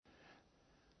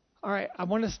All right, I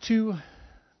want us to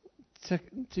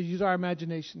use our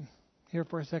imagination here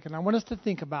for a second. I want us to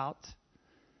think about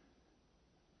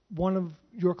one of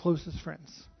your closest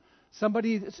friends.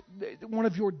 Somebody that's one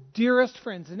of your dearest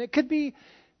friends. And it could be,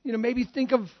 maybe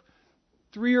think of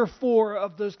 3 or 4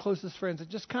 of those closest friends and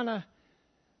just kind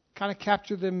of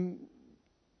capture them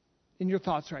in your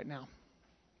thoughts right now.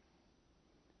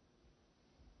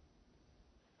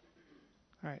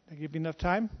 All right, I give you enough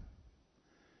time.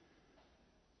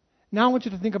 Now I want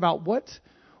you to think about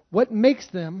what makes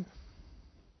them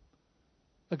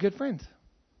a good friend.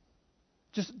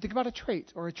 Just think about a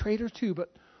trait or a trait or two,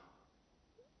 but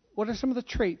what are some of the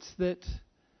traits that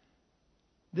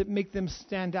make them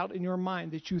stand out in your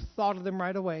mind, that you thought of them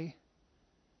right away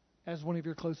as one of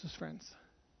your closest friends?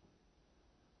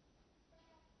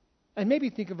 And maybe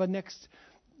think of the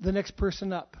next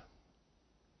person up.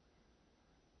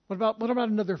 What about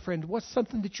another friend? What's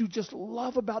something that you just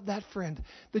love about that friend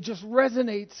that just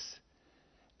resonates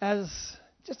as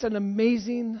just an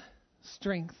amazing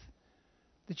strength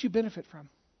that you benefit from?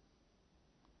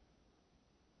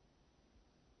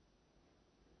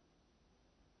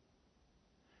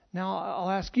 Now I'll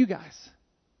ask you guys.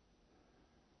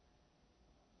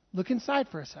 Look inside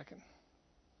for a second.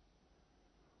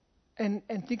 And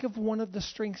think of one of the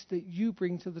strengths that you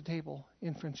bring to the table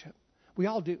in friendship. We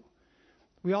all do.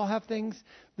 We all have things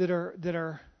that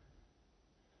are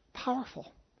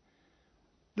powerful,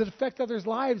 that affect others'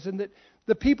 lives, and that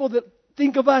the people that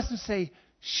think of us and say,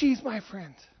 she's my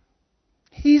friend,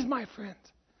 he's my friend.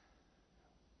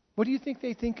 What do you think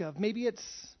they think of? Maybe it's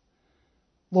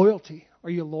loyalty. Are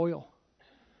you loyal?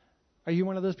 Are you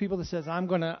one of those people that says, I'm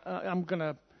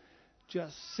gonna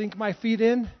just sink my feet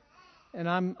in, and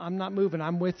I'm not moving.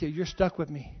 I'm with you. You're stuck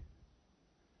with me.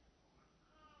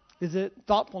 Is it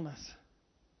thoughtfulness?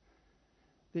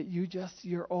 That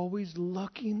you're always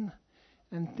looking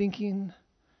and thinking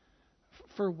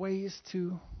for ways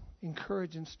to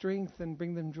encourage and strengthen and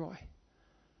bring them joy?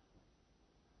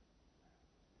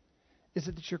 Is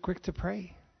it that you're quick to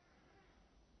pray?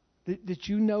 That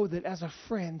you know that as a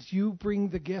friend, you bring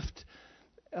the gift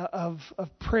of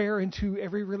prayer into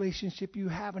every relationship you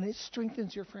have, and it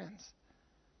strengthens your friends.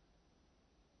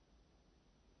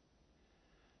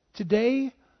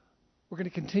 Today, we're going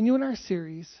to continue in our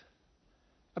series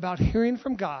about hearing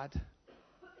from God,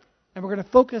 and we're going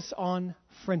to focus on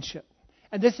friendship.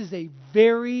 And this is a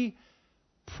very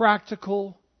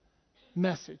practical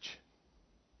message.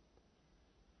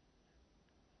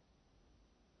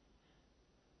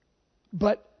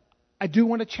 But I do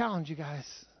want to challenge you guys.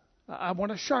 I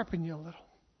want to sharpen you a little.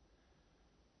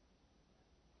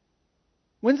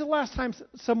 When's the last time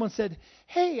someone said,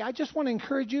 hey, I just want to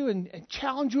encourage you and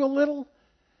challenge you a little?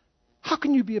 How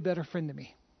can you be a better friend to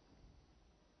me?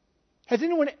 Has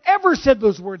anyone ever said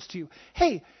those words to you?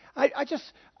 Hey, I just,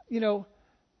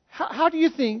 how do you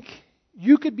think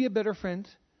you could be a better friend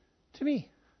to me?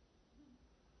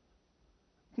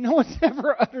 No one's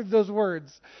ever uttered those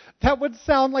words. That would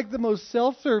sound like the most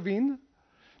self-serving,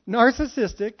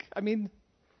 narcissistic.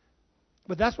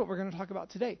 But that's what we're going to talk about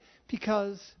today.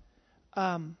 Because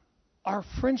our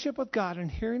friendship with God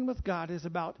and hearing with God is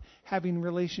about having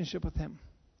relationship with Him.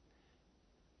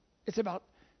 It's about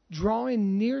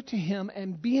drawing near to Him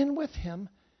and being with Him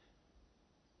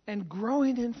and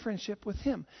growing in friendship with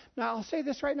Him. Now, I'll say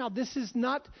this right now. This is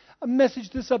not a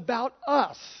message that's about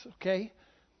us, okay?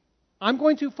 I'm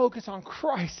going to focus on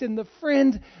Christ and the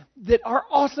friend that our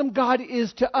awesome God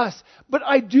is to us. But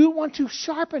I do want to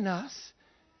sharpen us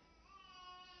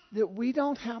that we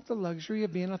don't have the luxury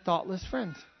of being a thoughtless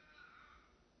friend.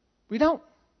 We don't.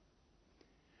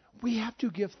 We have to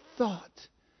give thought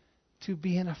to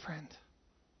being a friend.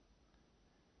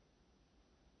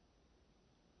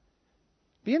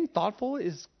 Being thoughtful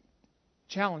is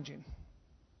challenging.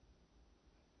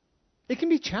 It can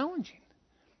be challenging.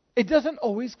 It doesn't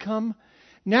always come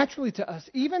naturally to us.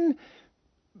 Even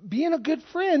being a good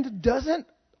friend doesn't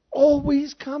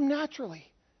always come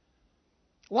naturally.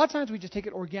 A lot of times we just take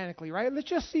it organically, right? Let's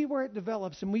just see where it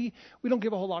develops. And we don't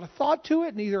give a whole lot of thought to it,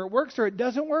 and either it works or it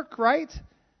doesn't work, right?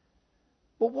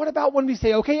 But what about when we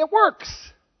say, okay, it works?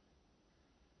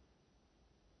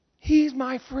 He's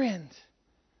my friend.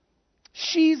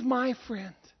 She's my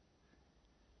friend.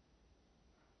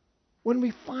 When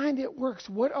we find it works,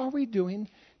 what are we doing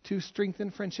to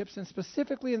strengthen friendships? And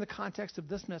specifically in the context of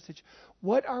this message,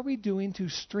 what are we doing to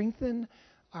strengthen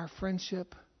our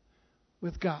friendship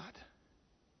with God?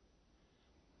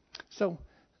 So,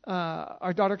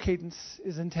 our daughter Cadence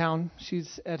is in town.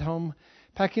 She's at home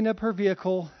packing up her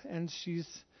vehicle, and she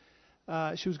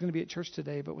was going to be at church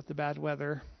today, but with the bad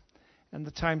weather and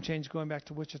the time change going back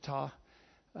to Wichita,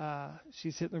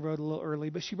 She's hitting the road a little early,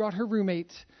 but she brought her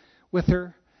roommate with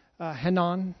her,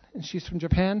 Hanan, and she's from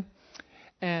Japan.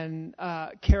 And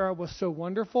Kara was so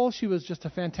wonderful. She was just a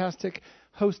fantastic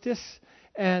hostess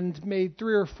and made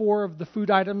 3 or 4 of the food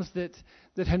items that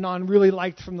Hanan really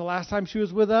liked from the last time she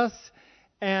was with us.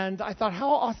 And I thought how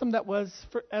awesome that was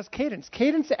as Cadence.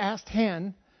 Cadence asked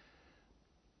Han,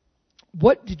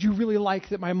 what did you really like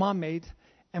that my mom made?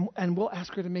 And we'll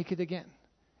ask her to make it again.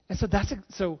 And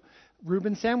so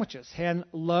Reuben sandwiches. Han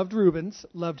loved Reuben's,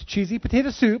 loved cheesy potato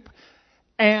soup,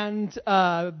 and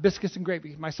biscuits and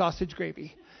gravy, my sausage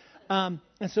gravy. And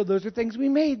so those are things we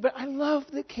made. But I love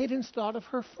that Cadence thought of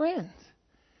her friend.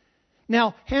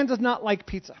 Now, Han does not like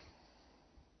pizza.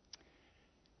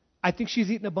 I think she's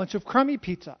eaten a bunch of crummy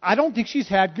pizza. I don't think she's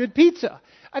had good pizza.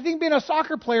 I think being a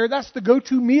soccer player, that's the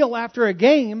go-to meal after a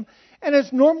game, and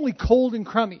it's normally cold and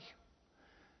crummy.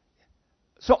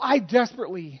 So I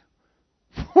desperately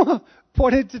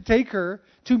wanted to take her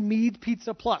to Mead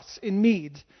Pizza Plus in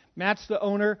Mead. Matt's the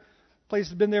owner. Place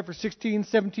has been there for 16,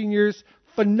 17 years.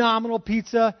 Phenomenal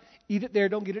pizza. Eat it there.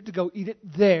 Don't get it to go. Eat it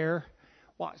there.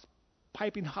 Well, it's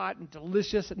piping hot and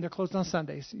delicious, and they're closed on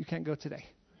Sundays. You can't go today.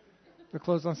 They're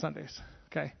closed on Sundays.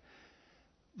 Okay.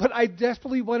 But I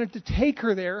desperately wanted to take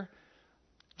her there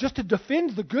just to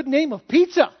defend the good name of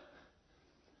pizza.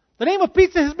 The name of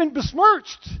pizza has been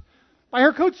besmirched by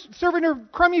her coach serving her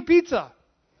crummy pizza.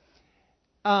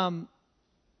 And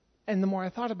the more I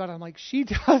thought about it, I'm like, she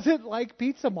doesn't like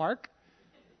pizza, Mark.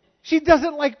 She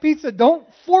doesn't like pizza. Don't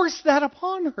force that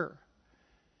upon her.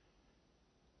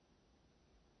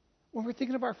 When we're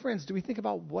thinking of our friends, do we think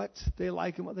about what they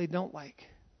like and what they don't like?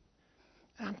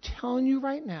 And I'm telling you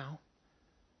right now,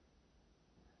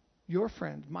 your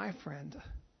friend, my friend,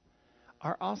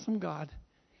 our awesome God,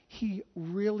 He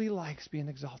really likes being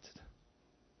exalted.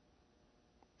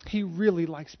 He really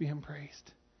likes being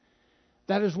praised.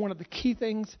 That is one of the key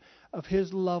things of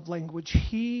His love language.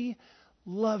 He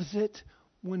loves it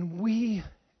when we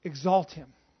exalt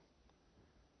Him.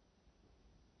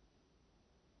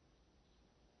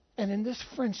 And in this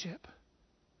friendship,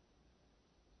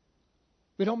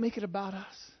 we don't make it about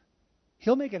us.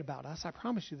 He'll make it about us. I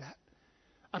promise you that.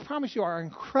 I promise you our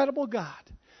incredible God,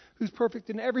 who's perfect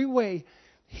in every way,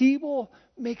 He will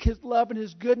make His love and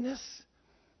His goodness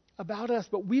about us.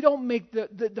 But we don't make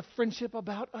the friendship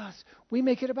about us. We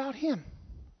make it about Him.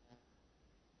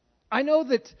 I know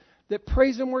that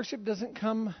praise and worship doesn't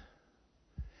come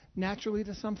naturally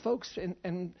to some folks.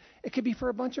 And it could be for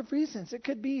a bunch of reasons. It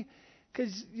could be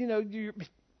because,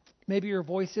 maybe your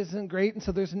voice isn't great, and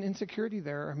so there's an insecurity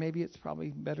there. Or maybe it's probably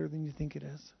better than you think it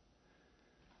is.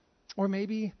 Or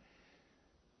maybe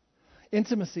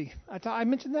intimacy. I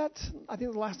mentioned that, I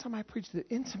think the last time I preached, that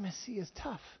intimacy is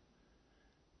tough.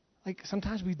 Like,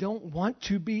 sometimes we don't want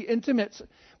to be intimate.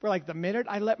 We're like, the minute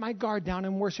I let my guard down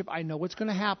in worship, I know what's going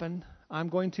to happen. I'm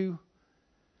going to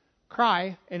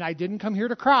cry, and I didn't come here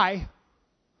to cry.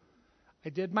 I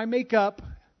did my makeup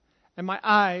and my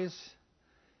eyes,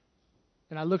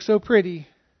 and I look so pretty.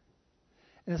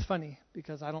 And it's funny,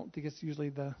 because I don't think it's usually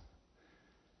the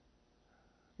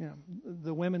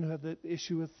women who have the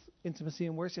issue with intimacy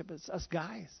and worship. It's us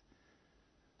guys.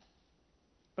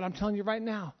 But I'm telling you right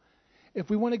now, if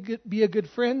we want to be a good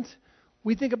friend,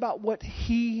 we think about what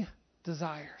He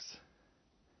desires.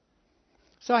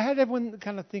 So I had everyone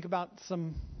kind of think about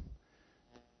some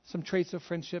traits of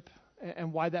friendship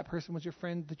and why that person was your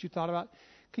friend that you thought about.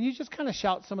 Can you just kind of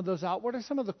shout some of those out? What are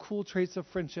some of the cool traits of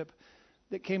friendship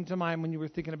that came to mind when you were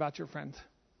thinking about your friend?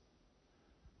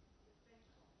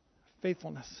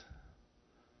 Faithfulness.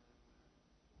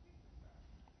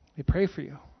 We pray for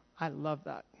you. I love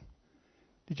that.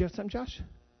 Did you have something, Josh?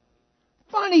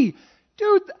 Funny.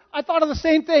 Dude, I thought of the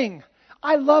same thing.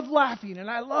 I love laughing, and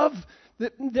I love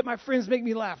that my friends make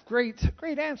me laugh. Great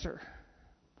answer.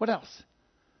 What else?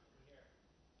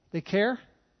 They care?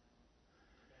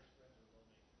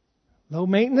 Low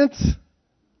maintenance?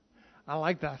 I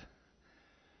like that.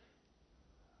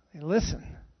 They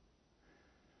listen.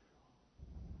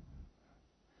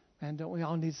 Man, don't we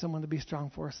all need someone to be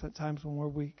strong for us at times when we're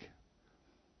weak?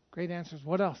 Great answers.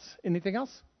 What else? Anything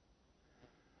else?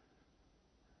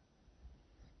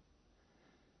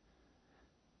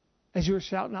 As you were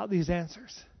shouting out these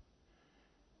answers,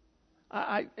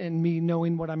 and me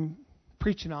knowing what I'm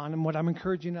preaching on and what I'm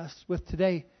encouraging us with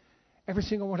today, every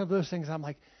single one of those things, I'm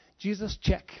like, Jesus,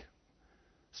 check.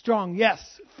 Strong,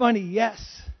 yes. Funny,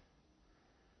 yes.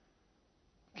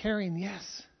 Caring,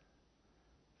 yes.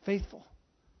 Faithful.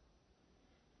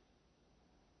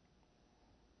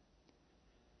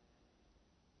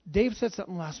 Dave said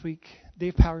something last week.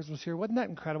 Dave Powers was here. Wasn't that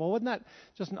incredible? Wasn't that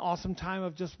just an awesome time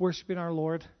of just worshiping our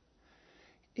Lord?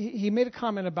 he made a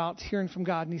comment about hearing from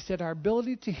God, and he said our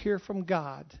ability to hear from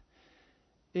God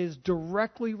is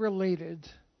directly related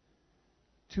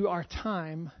to our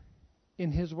time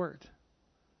in His Word.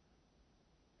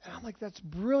 And I'm like, that's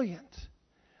brilliant.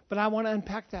 But I want to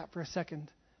unpack that for a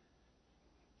second.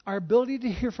 Our ability to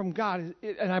hear from God,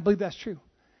 and I believe that's true,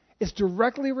 is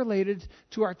directly related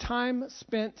to our time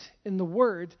spent in the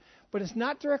Word, but it's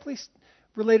not directly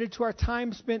related to our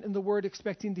time spent in the Word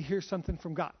expecting to hear something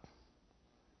from God.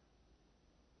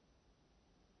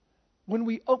 When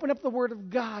we open up the Word of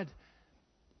God,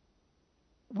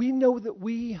 we know that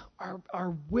we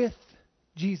are with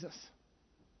Jesus.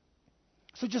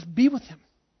 So just be with Him.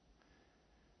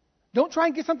 Don't try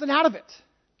and get something out of it.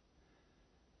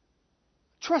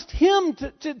 Trust Him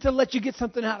to let you get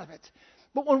something out of it.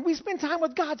 But when we spend time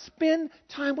with God, spend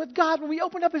time with God. When we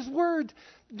open up His Word,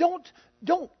 don't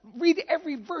read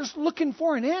every verse looking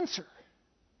for an answer.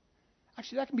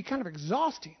 Actually, that can be kind of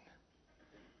exhausting.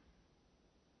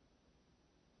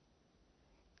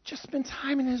 Just spend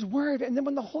time in His Word, and then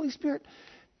when the Holy Spirit,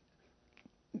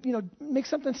 makes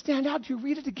something stand out, you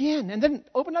read it again, and then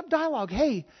open up dialogue.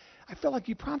 Hey, I feel like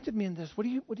you prompted me in this. What are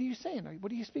you saying? What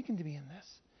are you speaking to me in this?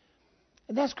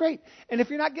 And that's great. And if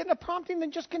you're not getting a prompting,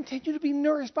 then just continue to be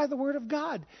nourished by the Word of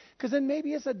God, because then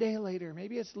maybe it's a day later,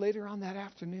 maybe it's later on that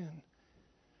afternoon,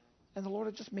 and the Lord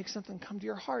will just make something come to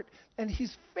your heart, and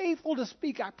He's faithful to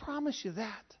speak. I promise you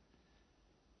that.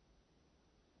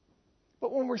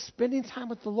 But when we're spending time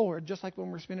with the Lord, just like when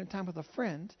we're spending time with a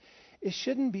friend, it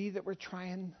shouldn't be that we're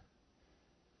trying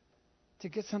to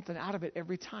get something out of it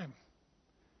every time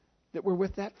that we're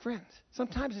with that friend.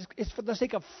 Sometimes it's for the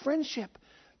sake of friendship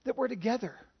that we're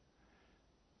together.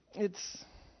 I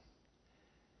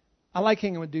like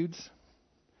hanging with dudes.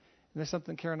 And there's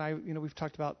something Karen and I, we've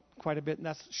talked about quite a bit, and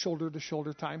that's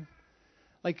shoulder-to-shoulder time.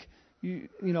 Like,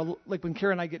 like when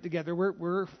Karen and I get together,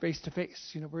 we're face to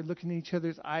face. We're looking in each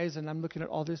other's eyes, and I'm looking at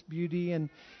all this beauty, and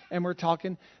we're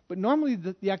talking. But normally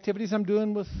the activities I'm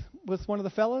doing with one of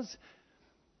the fellas,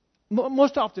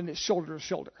 most often it's shoulder to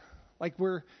shoulder. Like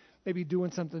we're maybe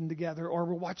doing something together, or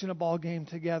we're watching a ball game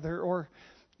together, or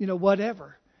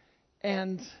whatever.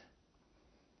 And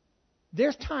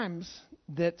there's times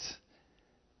that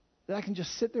I can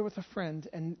just sit there with a friend,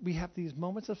 and we have these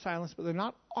moments of silence, but they're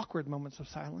not awkward moments of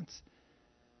silence.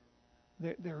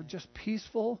 They're just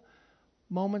peaceful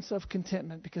moments of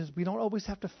contentment, because we don't always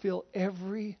have to fill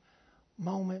every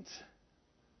moment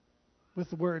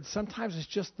with words. Sometimes it's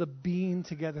just the being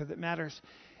together that matters.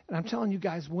 And I'm telling you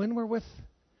guys, when we're with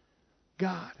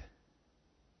God,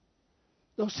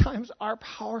 those times are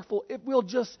powerful. It will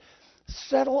just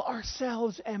settle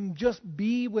ourselves and just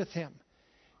be with Him.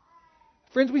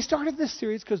 Friends, we started this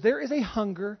series because there is a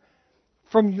hunger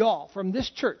from y'all, from this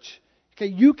church. Okay,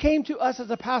 you came to us as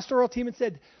a pastoral team and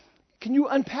said, can you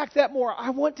unpack that more?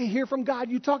 I want to hear from God.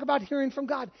 You talk about hearing from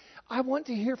God. I want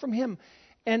to hear from Him.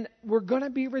 And we're going to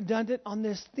be redundant on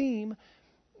this theme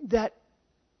that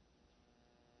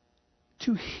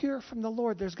to hear from the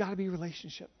Lord, there's got to be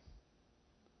relationship.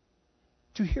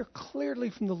 To hear clearly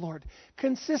from the Lord,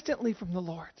 consistently from the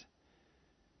Lord,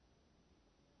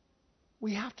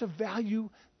 we have to value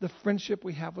the friendship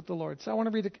we have with the Lord. So I want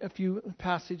to read a few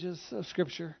passages of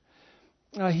Scripture.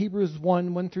 Hebrews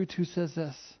 1:1-2 says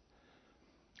this.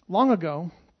 Long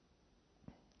ago,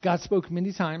 God spoke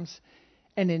many times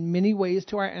and in many ways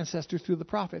to our ancestors through the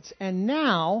prophets. And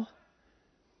now,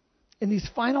 in these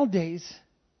final days,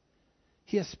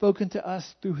 He has spoken to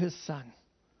us through His Son.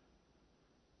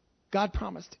 God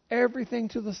promised everything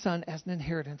to the Son as an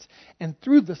inheritance. And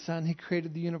through the Son, He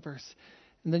created the universe.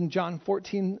 And then John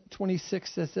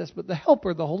 14:26 says this, but the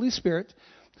Helper, the Holy Spirit,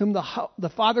 whom the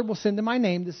Father will send in my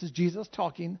name, this is Jesus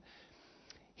talking,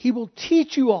 He will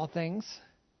teach you all things,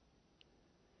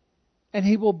 and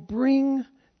He will bring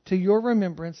to your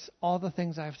remembrance all the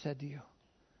things I've said to you.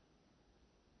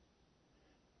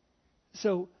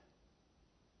 So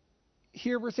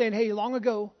here we're saying, hey, long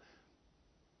ago,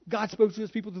 God spoke to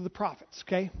His people through the prophets,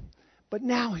 okay? But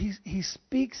now He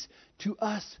speaks to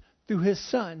us through His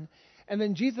Son. And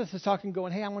then Jesus is talking,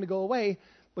 going, hey, I'm going to go away,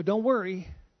 but don't worry,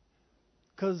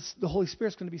 because the Holy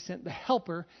Spirit's going to be sent, the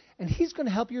Helper, and He's going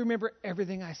to help you remember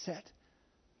everything I said.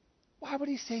 Why would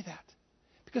He say that?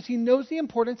 Because He knows the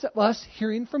importance of us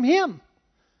hearing from Him.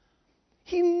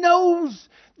 He knows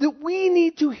that we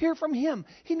need to hear from Him.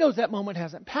 He knows that moment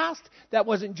hasn't passed. That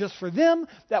wasn't just for them.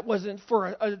 That wasn't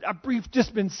for a brief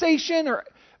dispensation or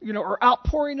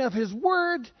outpouring of His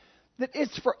Word. That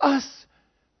it's for us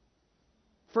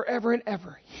forever and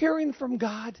ever. Hearing from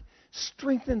God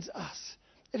strengthens us.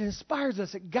 It inspires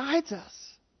us. It guides us.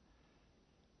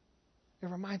 It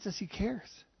reminds us He cares.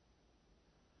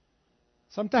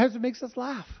 Sometimes it makes us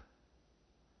laugh.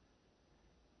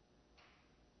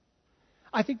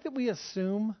 I think that we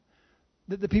assume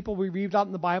that the people we read about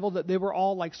in the Bible, that they were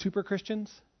all like super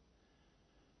Christians,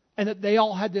 and that they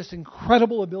all had this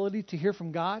incredible ability to hear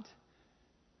from God.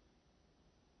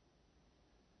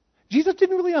 Jesus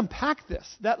didn't really unpack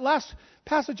this. That last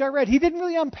passage I read, he didn't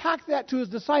really unpack that to his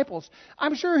disciples.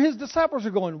 I'm sure his disciples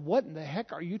are going, what in the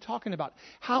heck are you talking about?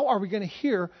 How are we going to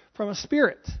hear from a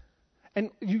spirit? And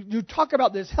you talk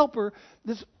about this helper,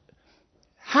 this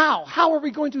how? How are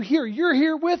we going to hear? You're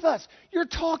here with us. You're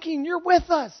talking. You're with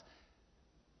us.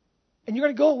 And you're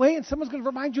going to go away and someone's going to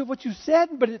remind you of what you said,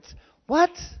 but it's what?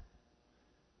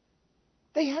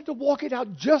 They had to walk it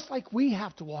out just like we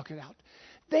have to walk it out.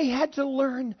 They had to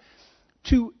learn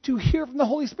to hear from the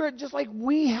Holy Spirit just like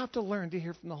we have to learn to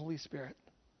hear from the Holy Spirit.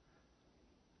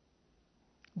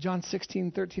 John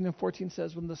 16:13 and 14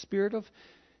 says, when the Spirit of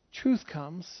truth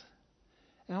comes,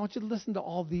 and I want you to listen to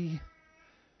all the,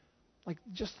 like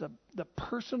just the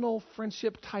personal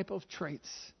friendship type of traits.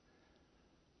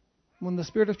 When the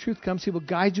Spirit of truth comes, he will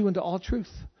guide you into all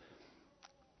truth.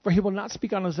 For he will not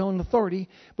speak on his own authority,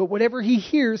 but whatever he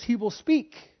hears, he will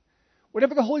speak.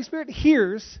 Whatever the Holy Spirit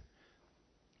hears,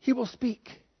 he will speak.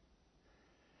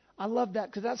 I love that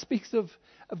because that speaks of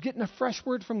getting a fresh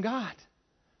word from God.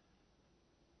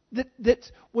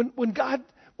 That when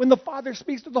the Father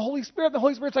speaks to the Holy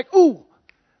Spirit's like, ooh,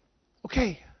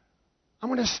 okay, I'm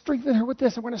going to strengthen her with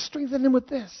this. I'm going to strengthen him with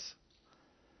this.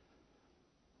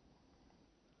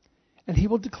 And he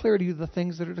will declare to you the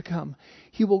things that are to come.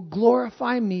 He will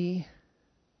glorify me,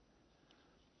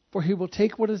 for he will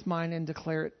take what is mine and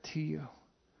declare it to you.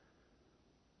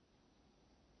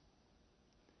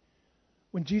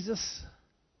 When Jesus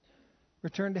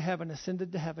returned to heaven,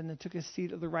 ascended to heaven, and took his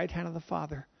seat at the right hand of the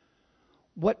Father,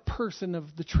 what person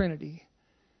of the Trinity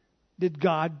did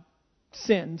God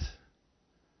send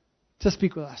to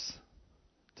speak with us,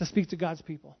 to speak to God's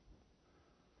people?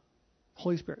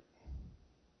 Holy Spirit.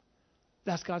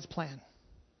 That's God's plan.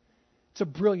 It's a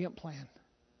brilliant plan.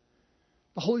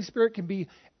 The Holy Spirit can be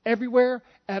everywhere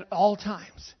at all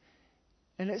times.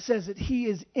 And it says that he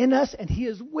is in us and he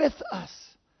is with us.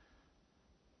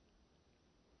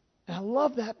 And I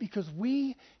love that because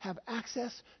we have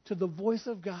access to the voice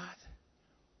of God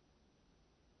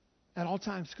at all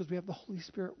times because we have the Holy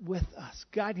Spirit with us,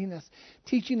 guiding us,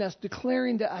 teaching us,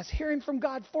 declaring to us, hearing from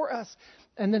God for us,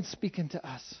 and then speaking to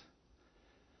us.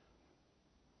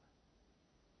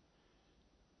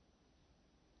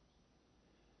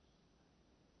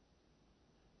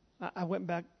 I went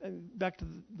back to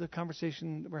the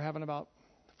conversation we're having about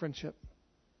friendship.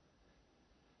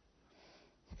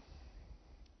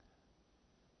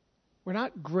 We're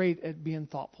not great at being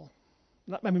thoughtful.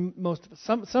 Most of us.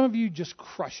 Some of you just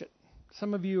crush it.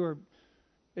 Some of you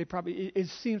it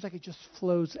seems like it just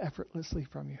flows effortlessly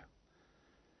from you.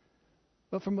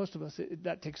 But for most of us,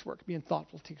 that takes work. Being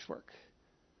thoughtful takes work.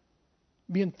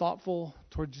 Being thoughtful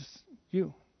towards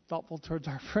you. Thoughtful towards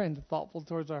our friend, thoughtful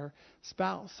towards our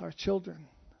spouse, our children.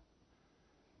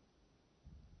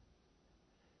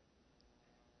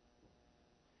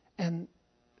 And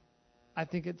I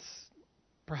think it's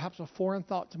perhaps a foreign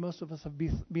thought to most of us of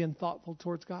being thoughtful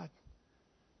towards God.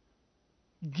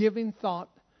 Giving thought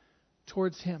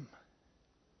towards him.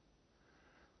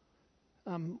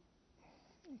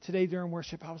 Today during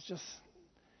worship, I was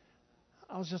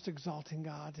just exalting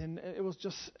God, and it was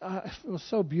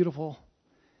so beautiful.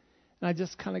 And I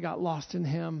just kind of got lost in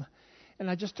him. And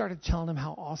I just started telling him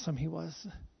how awesome he was.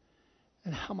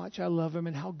 And how much I love him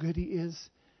and how good he is.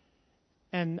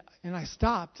 And I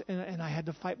stopped and I had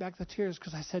to fight back the tears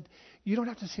because I said, you don't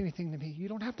have to say anything to me. You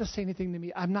don't have to say anything to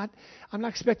me. I'm not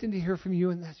expecting to hear from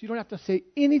you in this. You don't have to say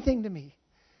anything to me.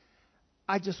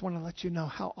 I just want to let you know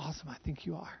how awesome I think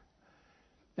you are.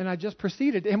 And I just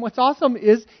proceeded. And what's awesome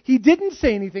is he didn't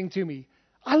say anything to me.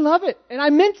 I love it. And I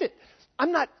meant it.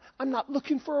 I'm not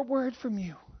looking for a word from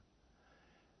you.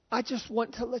 I just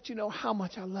want to let you know how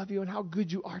much I love you and how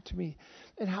good you are to me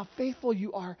and how faithful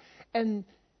you are. And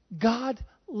God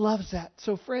loves that.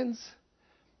 So friends,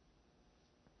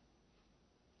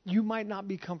 you might not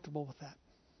be comfortable with that.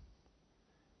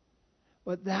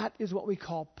 But that is what we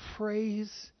call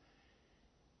praise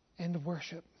and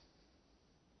worship.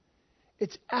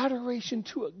 It's adoration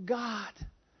to a God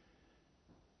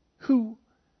who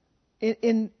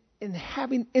in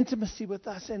having intimacy with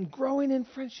us and growing in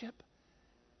friendship,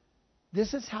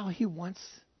 this is how he wants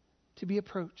to be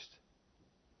approached.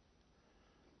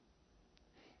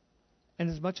 And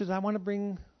as much as I want to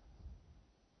bring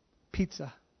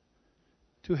pizza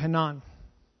to Hanan,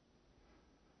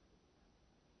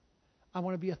 I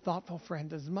want to be a thoughtful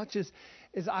friend. As much as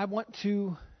I want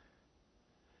to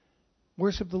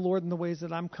worship the Lord in the ways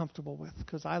that I'm comfortable with,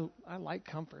 because I like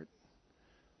comfort.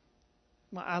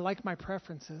 I like my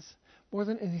preferences. More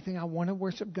than anything, I want to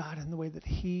worship God in the way that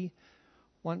He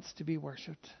wants to be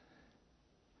worshipped.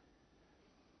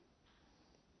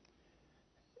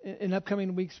 In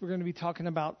upcoming weeks, we're going to be talking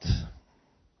about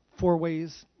 4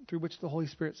 ways through which the Holy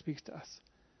Spirit speaks to us.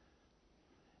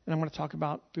 And I'm going to talk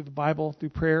about through the Bible, through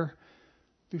prayer,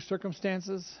 through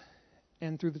circumstances,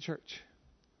 and through the church.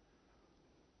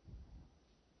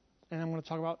 And I'm going to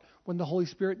talk about when the Holy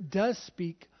Spirit does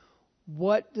speak,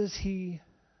 what does He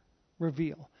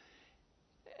reveal?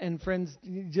 And friends,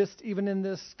 just even in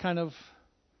this kind of,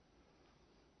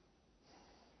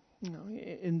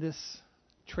 in this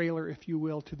trailer, if you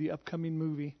will, to the upcoming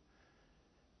movie,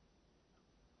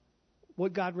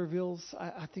 what God reveals,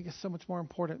 I think, is so much more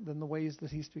important than the ways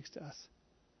that He speaks to us.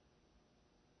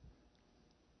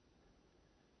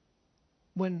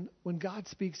 When God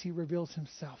speaks, He reveals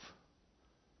Himself.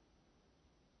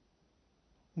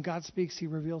 When God speaks, He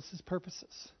reveals His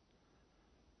purposes.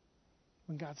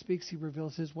 When God speaks, He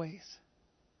reveals His ways.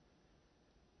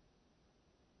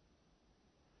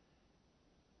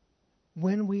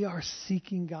 When we are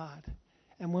seeking God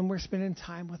and when we're spending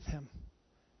time with Him,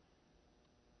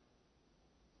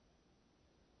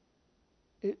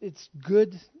 it's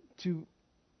good to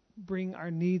bring our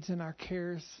needs and our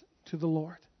cares to the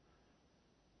Lord.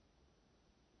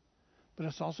 But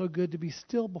it's also good to be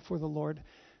still before the Lord,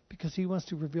 because He wants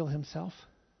to reveal Himself,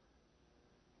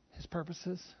 His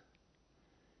purposes,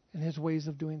 and His ways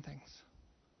of doing things.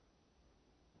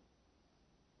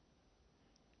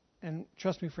 And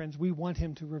trust me, friends, we want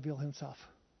Him to reveal Himself.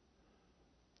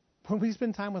 When we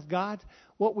spend time with God,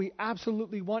 what we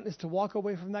absolutely want is to walk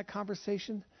away from that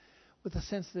conversation with a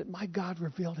sense that my God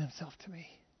revealed Himself to me.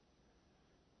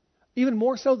 Even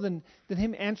more so than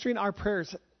Him answering our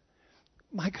prayers,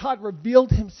 my God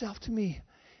revealed Himself to me,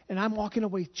 and I'm walking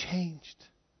away changed.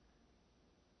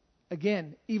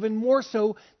 Again, even more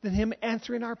so than Him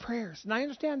answering our prayers. And I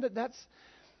understand that that's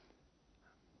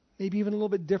maybe even a little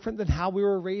bit different than how we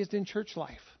were raised in church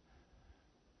life.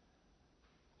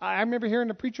 I remember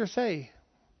hearing a preacher say,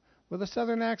 with a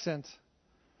southern accent,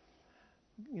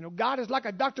 God is like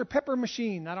a Dr. Pepper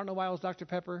machine. I don't know why it was Dr.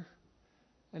 Pepper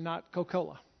and not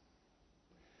Coca-Cola.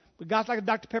 But God's like a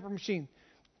Dr. Pepper machine.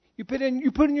 You put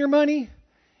in your money,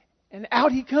 and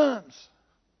out He comes.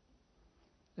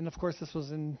 And of course, this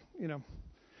was in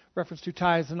reference to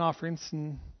tithes and offerings.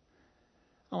 And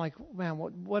I'm like, man,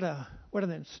 what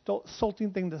an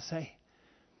insulting thing to say,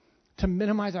 to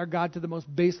minimize our God to the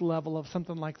most base level of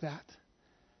something like that.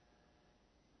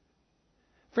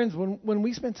 Friends, when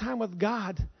we spend time with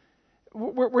God,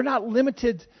 we're not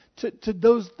limited to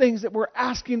those things that we're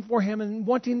asking for Him and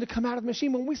wanting to come out of the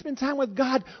machine. When we spend time with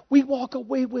God, we walk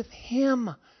away with Him.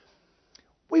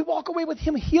 We walk away with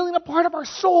Him healing a part of our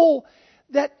soul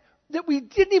that we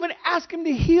didn't even ask Him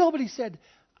to heal, but He said,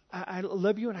 I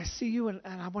love you and I see you and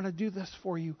I want to do this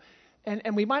for you.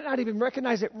 And we might not even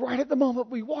recognize it right at the moment.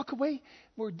 We walk away,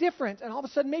 we're different, and all of a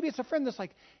sudden maybe it's a friend that's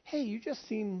like, hey, you just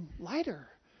seem lighter.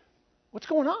 What's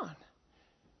going on?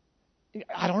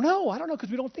 I don't know, because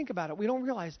we don't think about it. We don't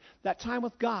realize that time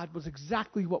with God was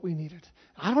exactly what we needed.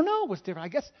 I don't know what's different. I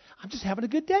guess I'm just having a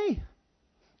good day.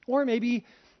 Or maybe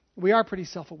we are pretty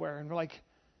self-aware and we're like,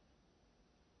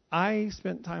 I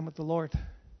spent time with the Lord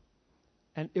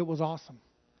and it was awesome.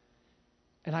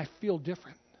 And I feel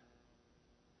different.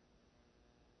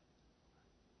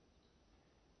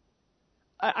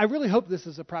 I really hope this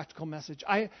is a practical message.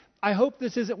 I hope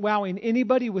this isn't wowing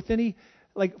anybody with any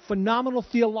phenomenal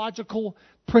theological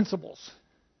principles.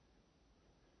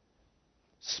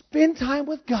 Spend time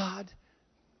with God,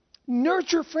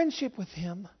 nurture friendship with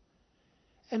Him,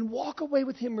 and walk away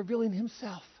with Him revealing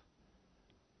Himself,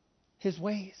 His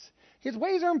ways. His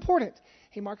ways are important.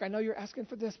 Hey, Mark, I know you're asking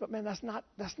for this, but man, that's not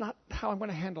how I'm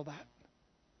going to handle that.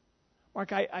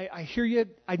 Mark, I hear you.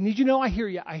 I need you to know I hear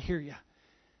you.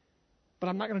 But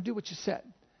I'm not going to do what you said.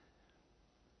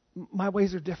 My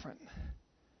ways are different.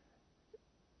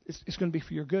 It's going to be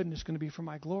for your good and it's going to be for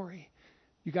my glory.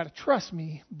 You got to trust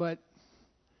me, but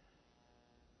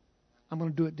I'm going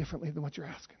to do it differently than what you're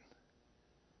asking.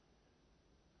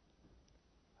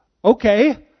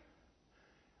 Okay.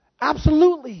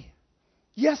 Absolutely.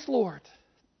 Yes, Lord.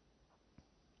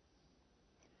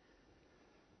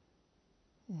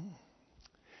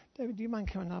 David, do you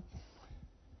mind coming up?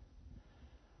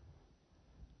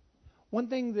 One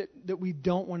thing that we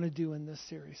don't want to do in this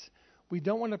series, we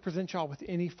don't want to present y'all with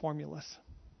any formulas.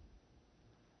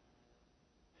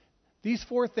 These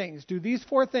 4 things, do these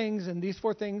 4 things, and these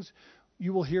 4 things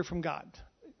you will hear from God.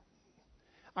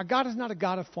 Our God is not a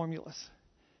God of formulas.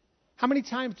 How many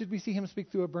times did we see him speak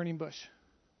through a burning bush?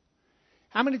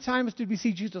 How many times did we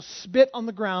see Jesus spit on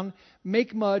the ground,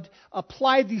 make mud,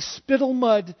 apply the spittle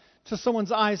mud to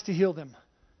someone's eyes to heal them?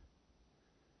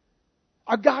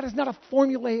 Our God is not a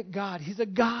formulaic God. He's a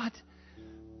God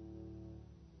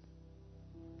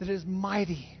that is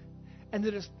mighty and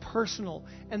that is personal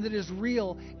and that is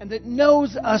real and that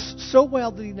knows us so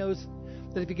well that he knows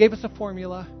that if he gave us a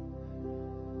formula,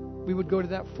 we would go to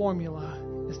that formula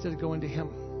instead of going to him.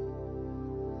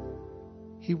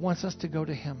 He wants us to go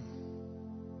to him.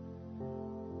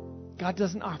 God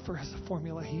doesn't offer us a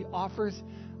formula. He offers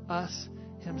us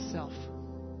himself.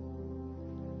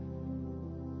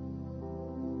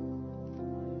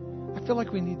 I feel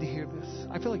like we need to hear this.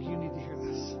 I feel like you need to hear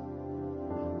this.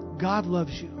 God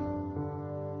loves you.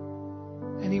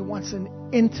 And he wants an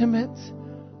intimate,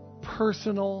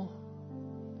 personal,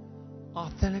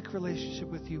 authentic relationship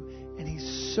with you. And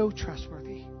he's so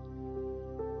trustworthy.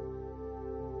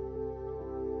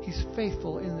 He's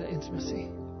faithful in the intimacy.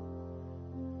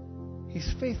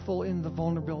 He's faithful in the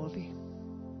vulnerability.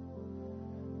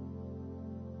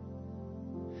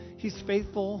 He's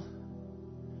faithful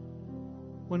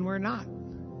when we're not.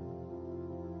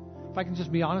 If I can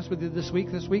just be honest with you, this week,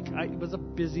 it was a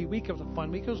busy week. It was a fun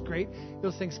week. It was great. It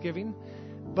was Thanksgiving.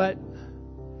 But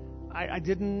I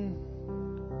didn't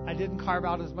carve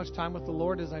out as much time with the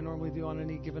Lord as I normally do on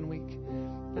any given week.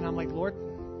 And I'm like, Lord,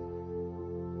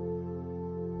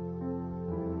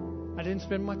 I didn't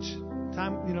spend much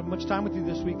time with you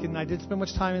this week, and I didn't spend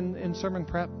much time in sermon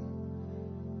prep.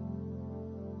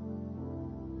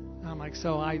 And I'm like,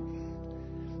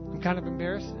 I'm kind of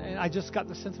embarrassed, and I just got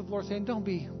the sense of the Lord saying, "Don't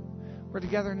be. We're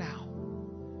together now."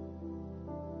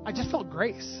 I just felt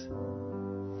grace,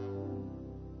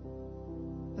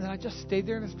 and then I just stayed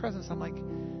there in His presence. I'm like,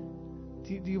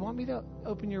 "Do you want me to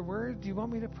open Your Word? Do you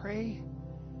want me to pray?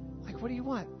 Like, what do you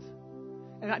want?"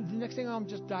 And the next thing I'm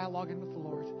just dialoguing with the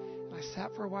Lord. I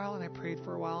sat for a while and I prayed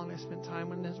for a while and I spent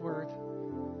time in His Word.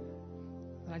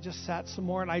 And I just sat some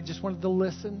more and I just wanted to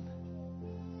listen.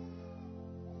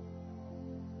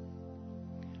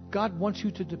 God wants you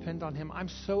to depend on Him. I'm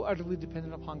so utterly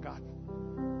dependent upon God.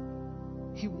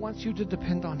 He wants you to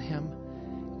depend on Him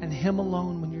and Him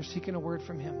alone when you're seeking a word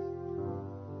from Him.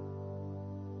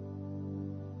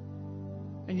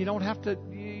 And you don't have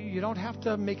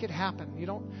to make it happen. You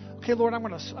don't, okay, Lord, I'm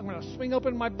going to swing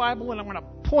open my Bible and I'm going to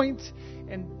point,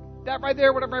 and that right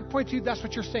there, whatever I point to, that's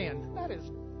what you're saying.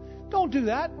 Don't do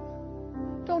that.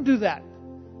 Don't do that.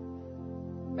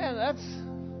 Man,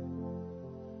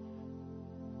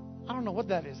 I don't know what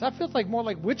that is. That feels like more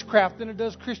like witchcraft than it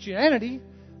does Christianity.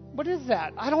 What is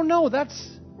that? I don't know. If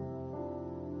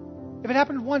it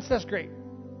happened once, that's great.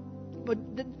 But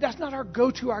that's not our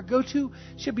go-to. Our go-to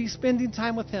should be spending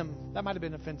time with Him. That might have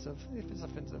been offensive. If it's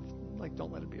offensive,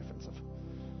 don't let it be offensive.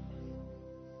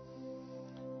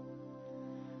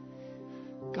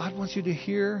 God wants you to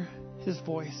hear His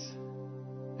voice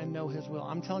and know His will.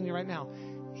 I'm telling you right now,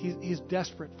 He's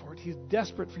desperate for it. He's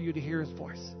desperate for you to hear His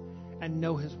voice and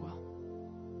know His will.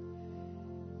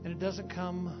 And it doesn't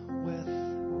come with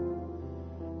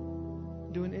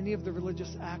doing any of the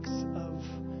religious acts of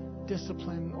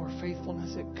discipline or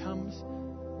faithfulness. It comes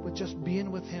with just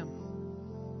being with Him.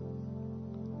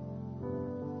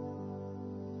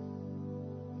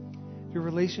 Your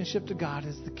relationship to God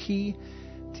is the key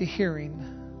to hearing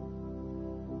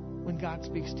when God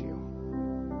speaks to you.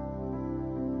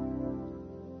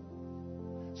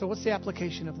 So what's the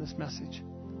application of this message?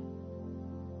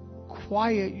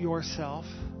 Quiet yourself,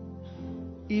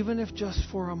 even if just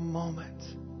for a moment,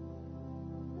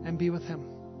 and be with Him.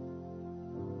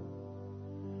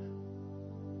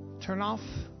 Turn off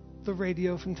the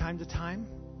radio from time to time.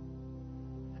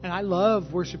 And I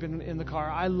love worshiping in the car.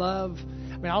 I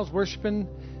was worshiping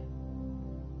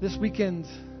this weekend,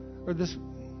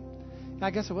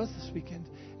 I guess it was this weekend,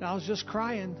 and I was just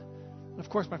crying. And of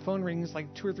course, my phone rings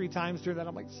like 2 or 3 times during that.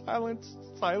 I'm like, silence,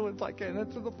 I can't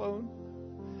answer the phone.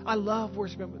 I love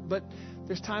worshiping, but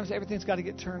there's times everything's got to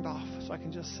get turned off so I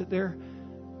can just sit there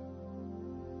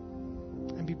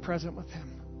and be present with Him.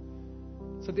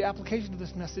 So the application of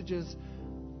this message is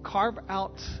carve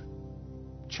out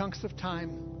chunks of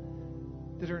time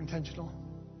that are intentional.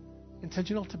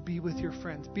 Intentional to be with your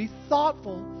friends. Be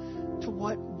thoughtful to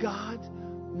what God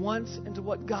wants and to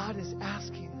what God is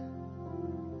asking.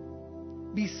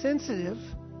 Be sensitive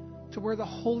to where the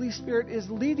Holy Spirit is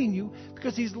leading you,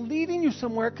 because He's leading you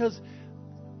somewhere, because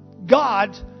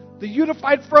God, the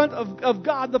unified front of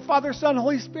God, the Father, Son,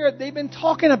 Holy Spirit, they've been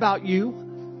talking about you,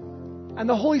 and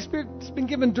the Holy Spirit's been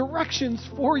given directions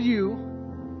for you,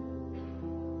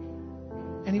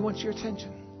 and He wants your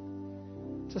attention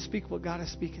to speak what God is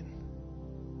speaking.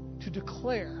 to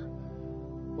declare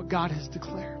what God has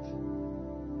declared.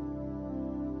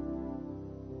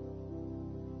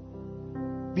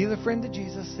 Be the friend to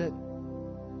Jesus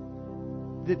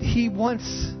that He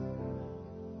wants,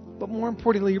 but more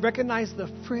importantly, recognize the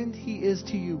friend He is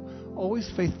to you.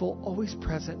 Always faithful, always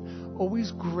present,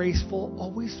 always graceful,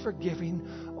 always forgiving,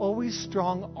 always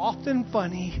strong, often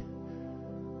funny,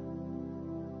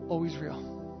 always real.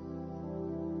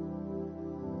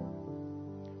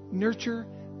 Nurture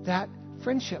that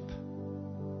friendship.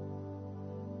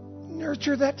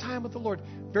 Nurture that time with the Lord.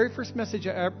 Very first message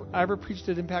I ever preached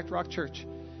at Impact Rock Church.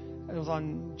 It was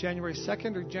on January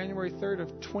 2nd or January 3rd of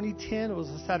 2010. It was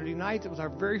a Saturday night. It was our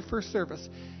very first service.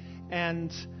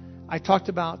 And I talked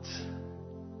about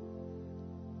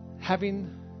having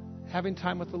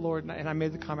time with the Lord. And I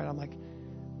made the comment, I'm like,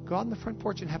 go out on the front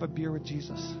porch and have a beer with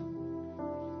Jesus.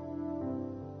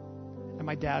 And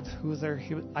my dad, who was there,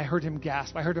 I heard him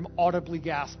gasp. I heard him audibly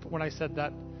gasp when I said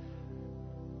that.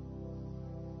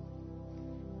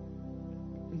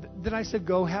 Then I said,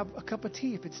 go have a cup of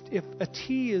tea. If a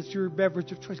tea is your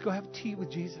beverage of choice, go have tea with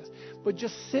Jesus. But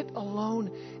just sit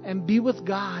alone and be with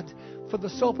God for the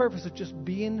sole purpose of just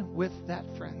being with that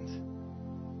friend.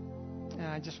 And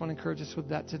I just want to encourage us with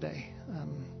that today.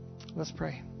 Let's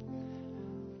pray.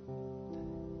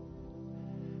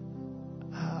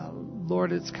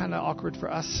 Lord, it's kind of awkward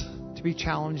for us to be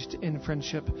challenged in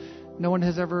friendship. No one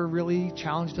has ever really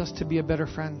challenged us to be a better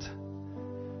friend.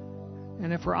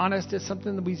 And if we're honest, it's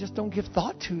something that we just don't give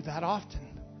thought to that often.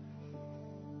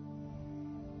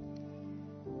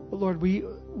 But Lord,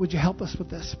 would you help us with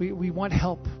this? We want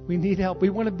help. We need help. We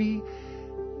want to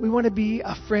be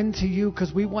a friend to you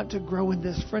because we want to grow in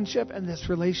this friendship and this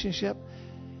relationship.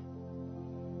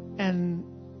 And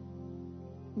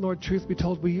Lord, truth be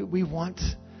told, we want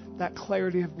that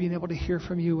clarity of being able to hear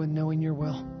from you and knowing your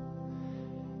will.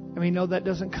 And we know that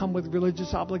doesn't come with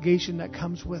religious obligation. That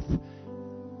comes with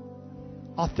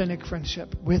authentic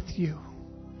friendship with you.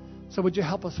 So would you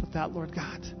help us with that, Lord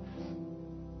God?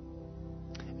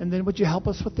 And then would you help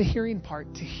us with the hearing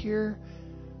part, to hear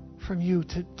from you,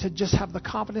 to just have the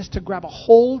confidence to grab a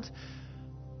hold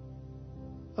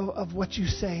of what you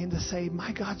say and to say,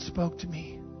 my God spoke to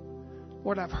me.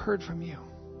 Lord, I've heard from you.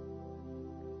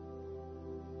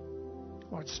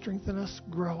 Lord, strengthen us,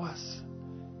 grow us,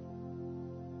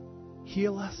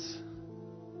 heal us,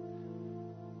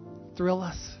 thrill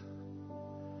us.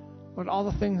 Lord, all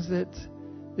the things that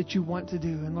you want to do.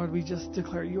 And Lord, we just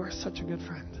declare you are such a good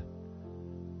friend.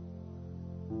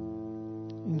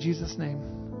 In Jesus' name,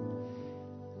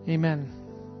 amen.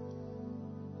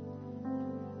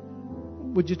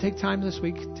 Would you take time this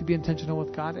week to be intentional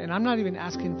with God? And I'm not even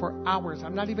asking for hours.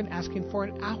 I'm not even asking for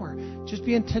an hour. Just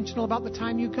be intentional about the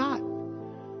time you got.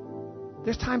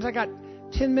 There's times I got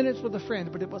 10 minutes with a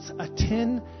friend, but it was a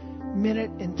 10-minute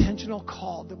intentional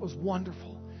call that was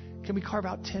wonderful. Can we carve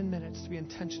out 10 minutes to be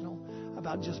intentional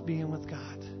about just being with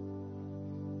God?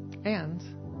 And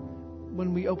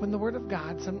when we open the Word of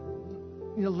God,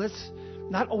 let's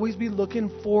not always be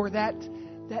looking for that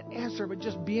answer, but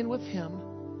just being with Him.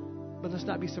 But let's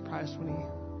not be surprised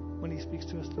when He speaks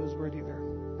to us through His Word either.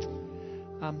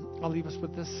 I'll leave us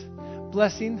with this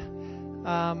blessing.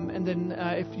 And then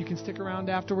if you can stick around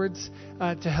afterwards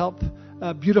to help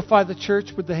beautify the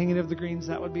church with the hanging of the greens,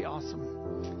 that would be awesome.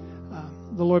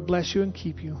 The Lord bless you and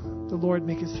keep you. The Lord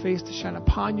make His face to shine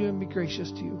upon you and be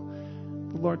gracious to you.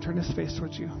 The Lord turn His face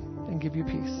towards you and give you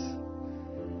peace.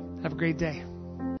 Have a great day.